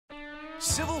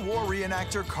Civil War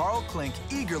reenactor Carl Klink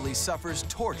eagerly suffers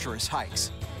torturous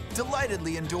hikes,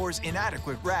 delightedly endures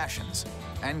inadequate rations,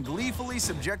 and gleefully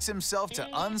subjects himself to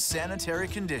unsanitary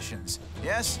conditions.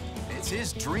 Yes, it's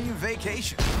his dream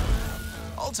vacation.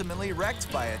 Ultimately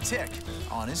wrecked by a tick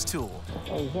on his tool.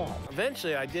 What was that?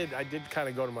 Eventually, I did kind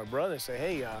of go to my brother and say,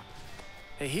 hey,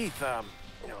 hey Heath,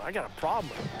 you know, I got a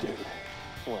problem. Dude,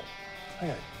 what? I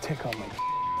got a tick on my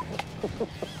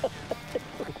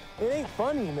It ain't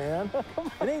funny, man.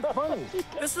 It ain't funny.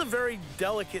 This is a very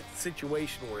delicate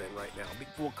situation we're in right now.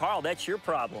 Well, Carl, that's your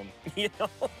problem. You know,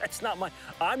 that's not my,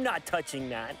 I'm not touching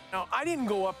that. Now, I didn't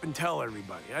go up and tell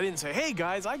everybody. I didn't say, hey,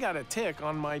 guys, I got a tick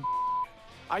on my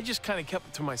I just kind of kept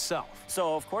it to myself.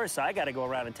 So, of course, I got to go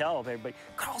around and tell everybody,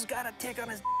 Carl's got a tick on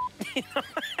his you know?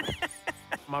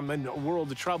 I'm in a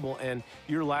world of trouble, and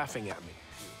you're laughing at me.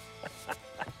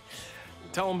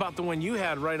 Tell them about the one you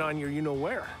had right on your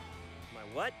you-know-where. My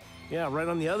what? Yeah, right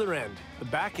on the other end, the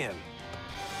back end.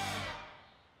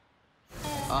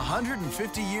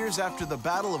 150 years after the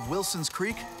Battle of Wilson's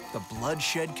Creek, the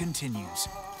bloodshed continues.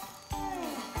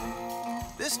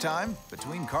 This time,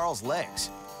 between Carl's legs.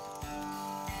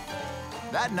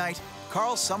 That night,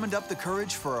 Carl summoned up the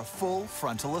courage for a full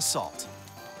frontal assault.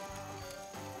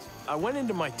 I went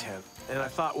into my tent, and I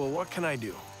thought, well, what can I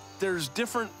do? There's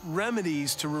different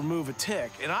remedies to remove a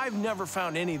tick, and I've never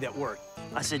found any that work.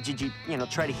 I said, did you,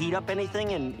 try to heat up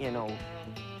anything and,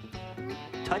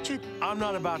 touch it? I'm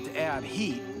not about to add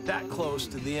heat that close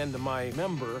to the end of my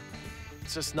member.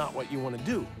 It's just not what you want to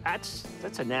do. That's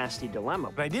a nasty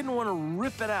dilemma. But I didn't want to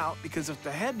rip it out, because if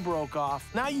the head broke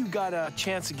off, now you've got a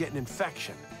chance of getting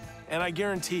infection. And I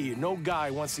guarantee you, no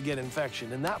guy wants to get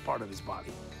infection in that part of his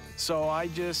body. So I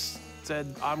just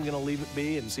said, I'm gonna leave it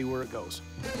be and see where it goes.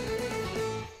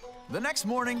 The next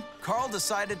morning, Carl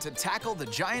decided to tackle the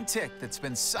giant tick that's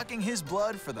been sucking his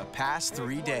blood for the past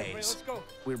 3 days. Let's go.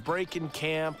 We're breaking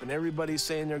camp and everybody's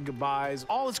saying their goodbyes.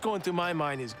 All that's going through my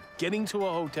mind is getting to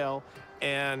a hotel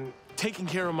and taking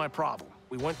care of my problem.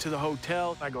 We went to the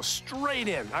hotel, I go straight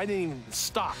in. I didn't even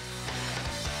stop.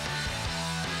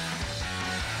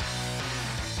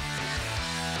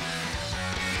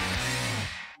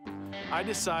 I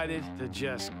decided to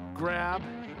just grab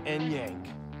and yank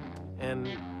and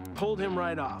pulled him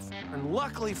right off. And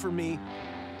luckily for me,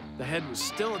 the head was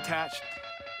still attached.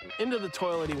 Into the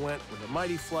toilet he went with a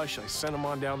mighty flush. I sent him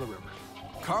on down the river.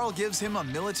 Carl gives him a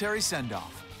military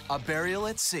send-off, a burial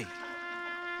at sea.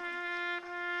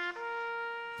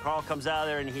 Carl comes out of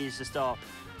there and he's just all,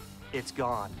 it's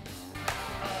gone.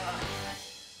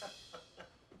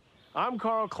 I'm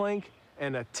Carl Klink,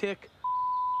 and a tick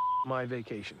my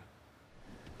vacation.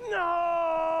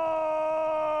 No!